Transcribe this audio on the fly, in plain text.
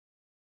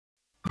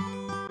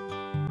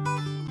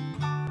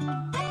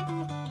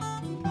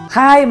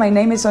Hi, my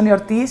name is Sonia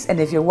Ortiz, and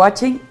if you're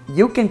watching,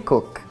 you can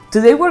cook.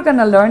 Today we're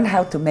gonna learn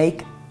how to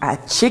make a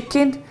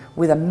chicken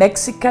with a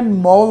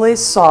Mexican mole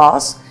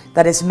sauce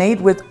that is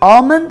made with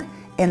almond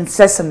and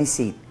sesame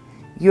seed.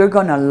 You're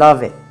gonna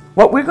love it.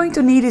 What we're going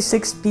to need is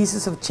 6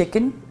 pieces of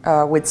chicken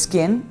with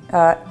skin.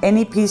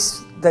 Any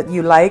piece that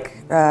you like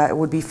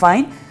would be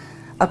fine.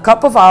 A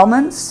cup of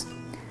almonds,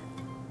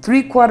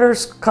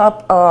 3/4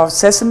 cup of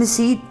sesame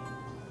seed,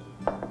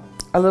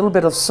 a little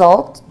bit of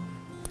salt,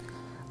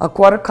 a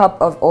 1/4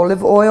 cup of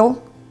olive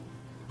oil,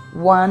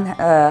 1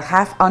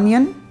 half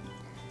onion,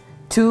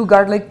 2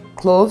 garlic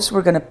cloves.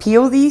 We're gonna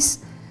peel these,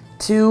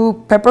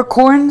 2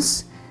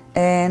 peppercorns,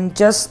 and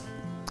just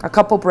a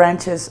couple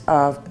branches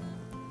of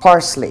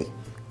parsley,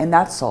 and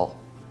that's all.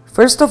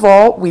 First of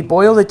all, we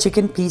boil the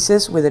chicken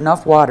pieces with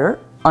enough water,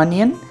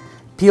 onion,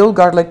 peeled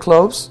garlic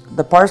cloves,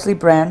 the parsley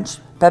branch,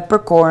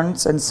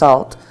 peppercorns, and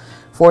salt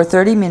for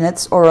 30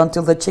 minutes or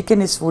until the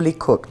chicken is fully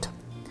cooked.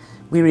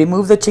 We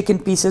remove the chicken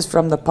pieces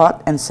from the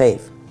pot and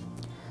save.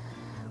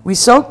 We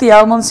soak the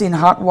almonds in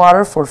hot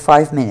water for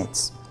 5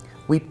 minutes.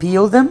 We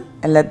peel them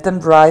and let them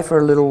dry for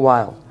a little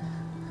while.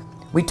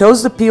 We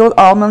toast the peeled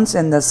almonds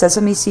and the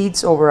sesame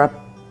seeds over a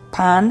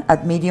pan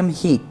at medium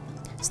heat,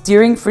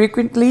 stirring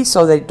frequently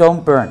so they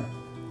don't burn.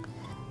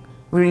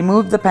 We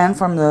remove the pan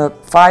from the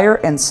fire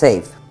and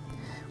save.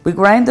 We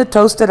grind the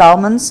toasted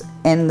almonds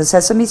and the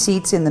sesame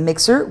seeds in the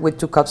mixer with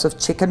 2 cups of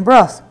chicken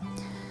broth.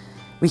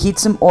 We heat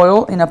some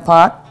oil in a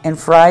pot and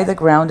fry the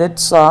grounded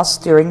sauce,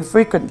 stirring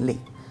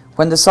frequently.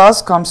 When the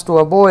sauce comes to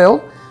a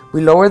boil,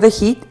 we lower the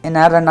heat and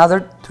add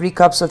another 3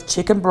 cups of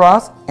chicken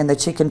broth and the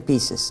chicken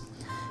pieces.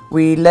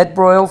 We let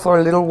broil for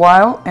a little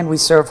while and we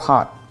serve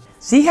hot.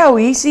 See how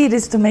easy it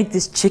is to make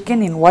this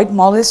chicken in white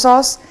mole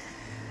sauce?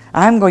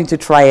 I'm going to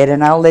try it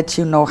and I'll let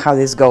you know how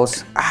this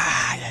goes.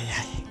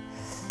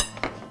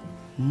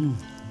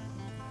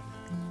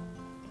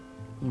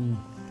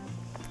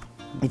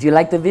 If you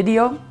like the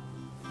video,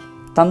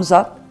 thumbs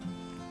up,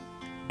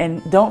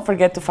 and don't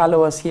forget to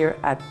follow us here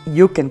at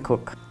You Can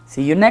Cook.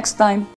 See you next time.